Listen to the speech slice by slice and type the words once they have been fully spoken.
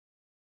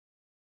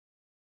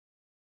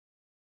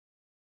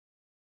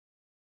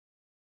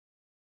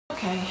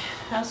Okay,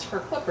 as for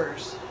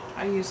clippers,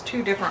 I use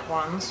two different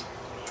ones.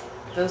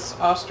 This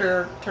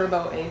Oster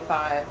Turbo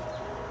A5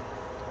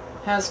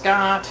 has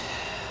got,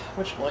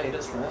 which blade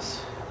is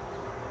this?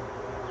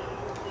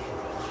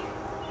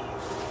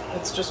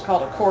 It's just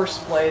called a coarse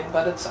blade,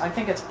 but I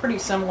think it's pretty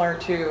similar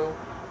to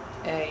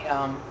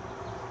a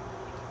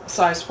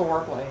size 4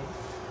 blade.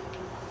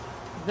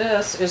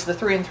 This is the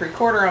 3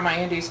 3/4 on my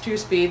Indies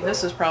 2-speed.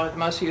 This is probably the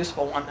most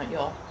useful one that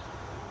you'll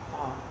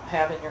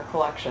have in your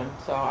collection.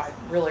 So I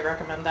really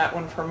recommend that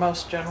one for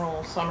most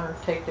general summer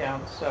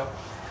takedowns. So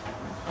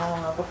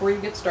before you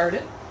get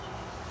started,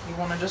 you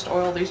want to just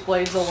oil these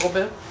blades a little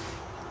bit.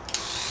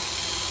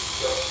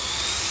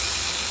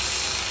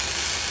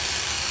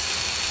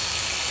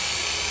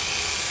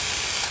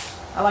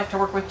 I like to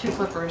work with two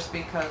clippers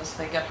because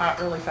they get hot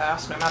really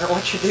fast no matter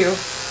what you do.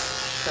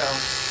 So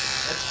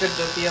it's good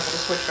to be able to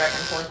switch back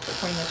and forth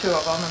between the two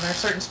of them. And there are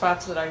certain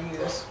spots that I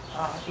use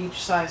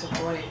each size of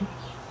blade.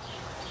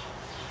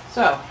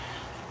 So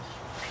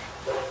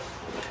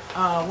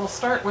we'll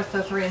start with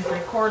the 3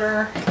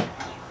 3/4.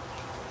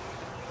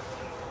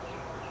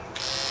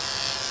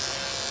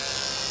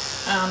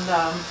 And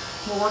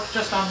we'll work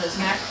just on his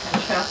neck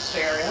and chest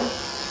area.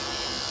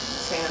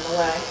 Stay in the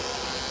way.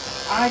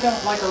 I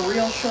don't like a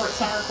real short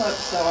summer clip,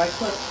 so I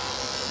clip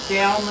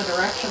down the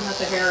direction that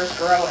the hair is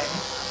growing.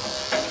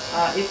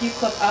 If you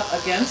clip up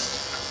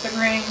against the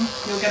grain,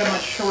 you'll get a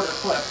much shorter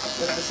clip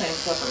with the same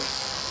clippers.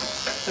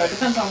 So it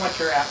depends on what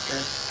you're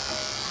after.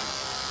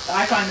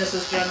 I find this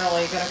is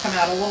generally going to come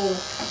out a little,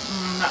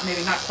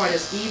 maybe not quite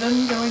as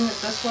even doing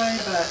it this way,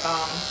 but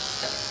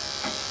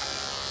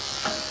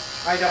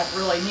I don't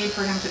really need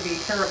for him to be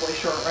terribly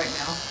short right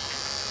now.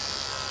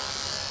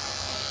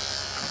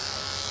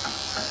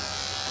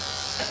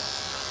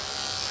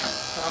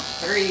 So,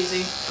 very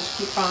easy, just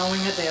keep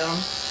following it down.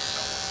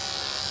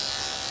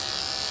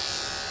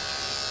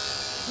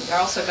 You're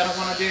also going to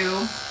want to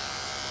do,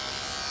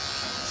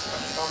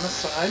 on this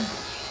side,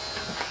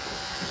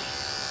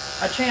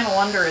 a channel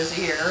under his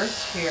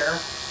ears here.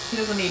 He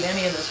doesn't need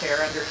any of this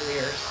hair under his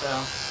ears, so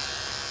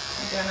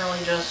I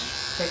generally just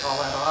take all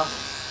that off.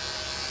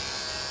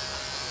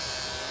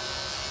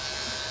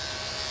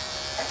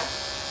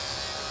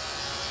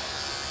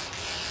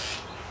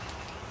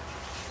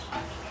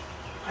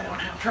 I don't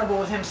have trouble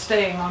with him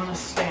staying on this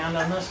stand,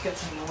 and this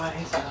gets in the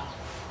way, so.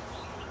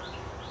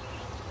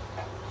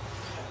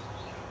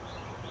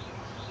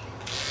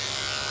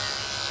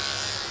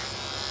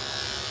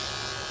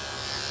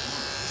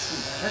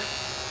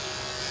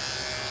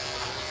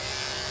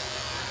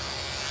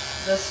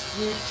 This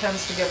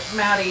tends to get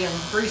matty and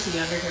greasy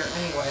under here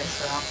anyway,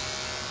 so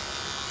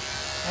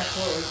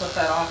absolutely clip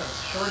that off as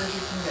short as you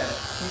can get it.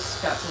 He's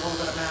got a little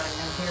bit of matting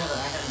in here that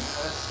I hadn't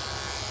noticed.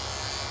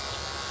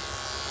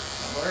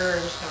 So we're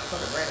just going to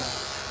put it right up.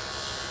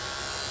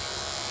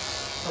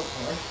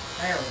 Hopefully.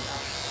 There we go.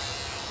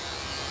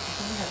 I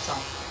think that's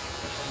all.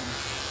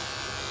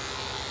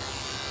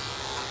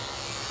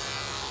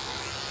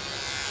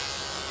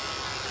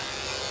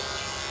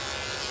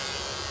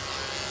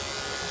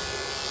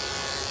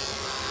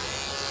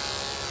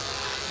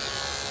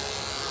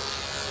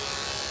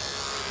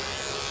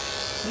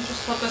 You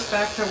just flip this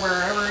back to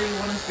wherever you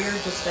want his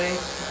beard to stay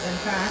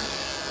intact.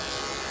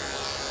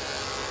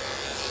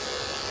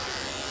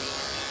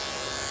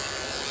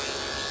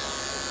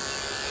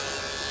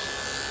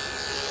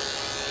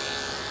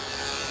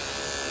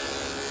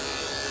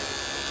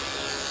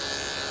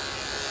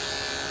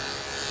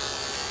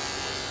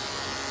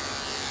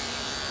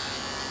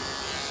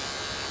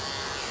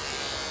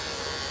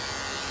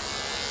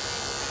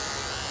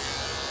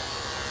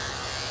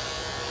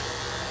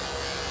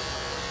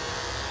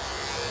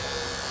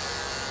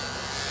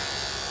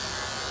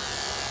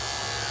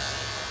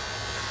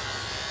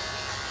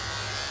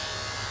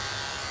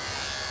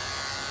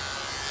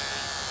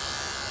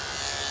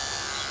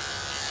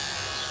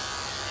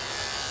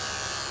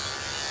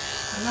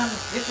 And then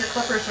if your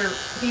clippers are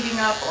heating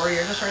up or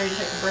you're just ready to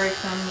take a break,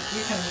 then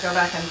you can go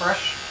back and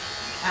brush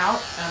out,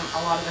 and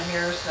a lot of the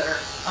hairs that are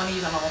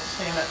uneven will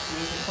stand up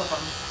so you can clip them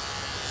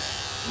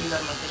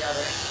even with the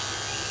others.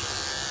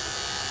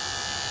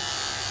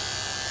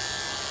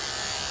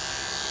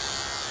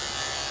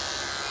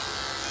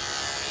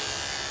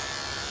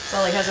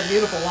 Sully has a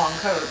beautiful long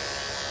coat,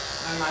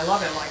 and I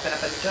love him like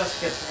that, but he just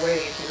gets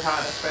way too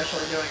hot,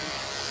 especially doing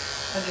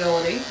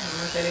agility, and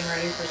we're getting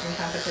ready for some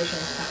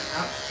competitions coming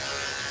up.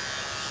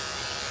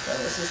 So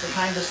this is the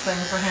kindest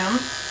thing for him,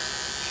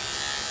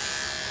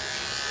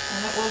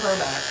 and it will grow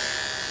back.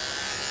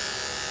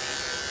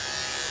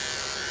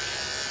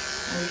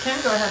 And you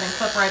can go ahead and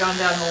clip right on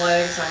down the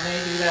legs. I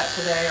may do that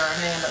today, or I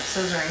may end up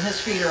scissoring.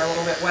 His feet are a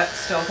little bit wet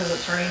still because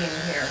it's raining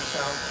here, so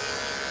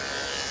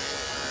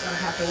I'm going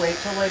to have to wait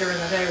till later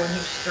in the day when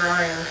he's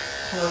drier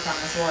to work on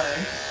his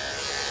leg.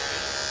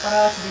 But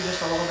I like to do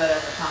just a little bit at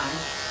a time,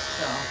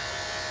 so.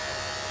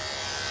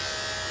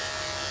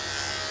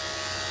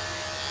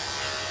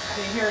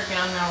 See here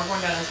again, now we're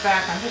going down his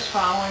back. I'm just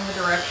following the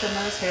direction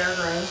that his hair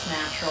grows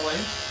naturally.